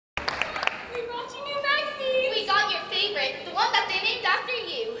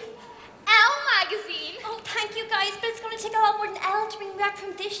take a lot more than Elle to bring me back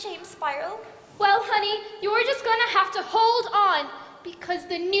from this shame spiral. Well, honey, you're just gonna have to hold on, because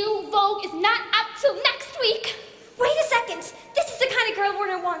the new Vogue is not out till next week. Wait a second. This is the kind of girl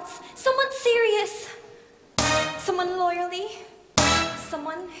Warner wants. Someone serious. Someone loyally.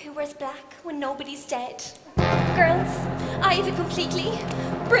 Someone who wears black when nobody's dead. Girls, I have a completely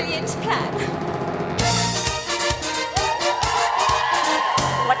brilliant plan.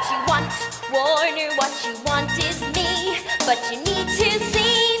 What you want, Warner, what you want is me. But you need to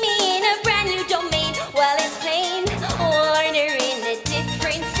see me in a brand new domain. Well, it's plain, Warner in a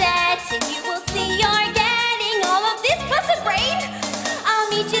different setting. You will see you're getting all of this plus a brain. I'll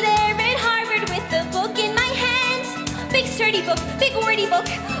meet you there at Harvard with a book in my hand. Big sturdy book, big wordy book,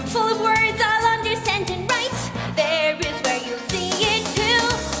 full of words I'll understand and write. There is where you'll see it too.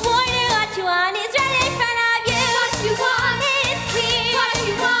 Warner, what you want is right in front of you. What you want is clear. What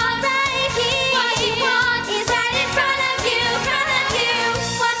you want right here. What you want is right in front of you, front of you.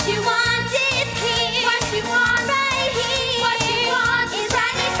 What you want is clear. What you want right here. What you want is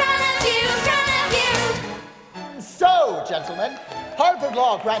right in front of you, front of you. So, gentlemen, Harvard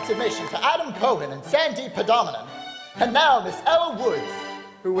Law grants admission to Adam Cohen and Sandy Predominant. And now Miss Elle Woods,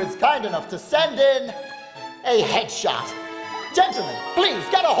 who was kind enough to send in a headshot. Gentlemen, please,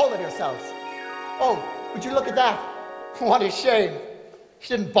 get a hold of yourselves. Oh, would you look at that? What a shame.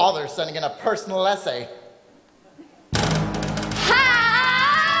 She didn't bother sending in a personal essay.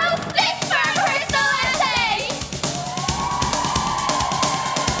 How's this for a personal essay?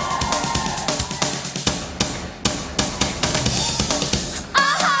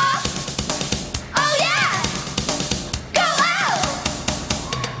 Oh yeah! Go out!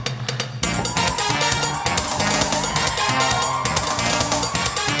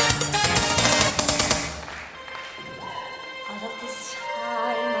 All of this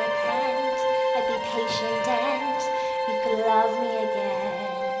time I planned I'd be patient and you could love me again.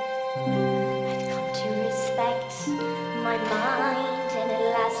 I'd come to respect my mind and at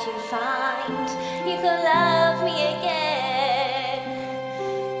last you'd find you could love me again.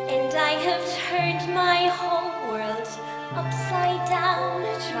 And I have turned my whole world upside down,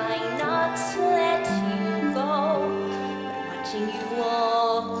 trying not to let you go. But watching you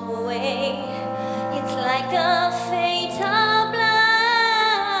walk away, it's like a fatal blow.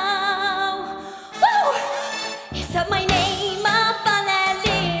 Woo! You set my name up on that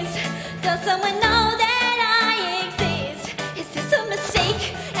list. Does someone know that I exist? Is this a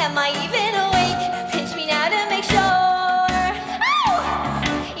mistake? Am I even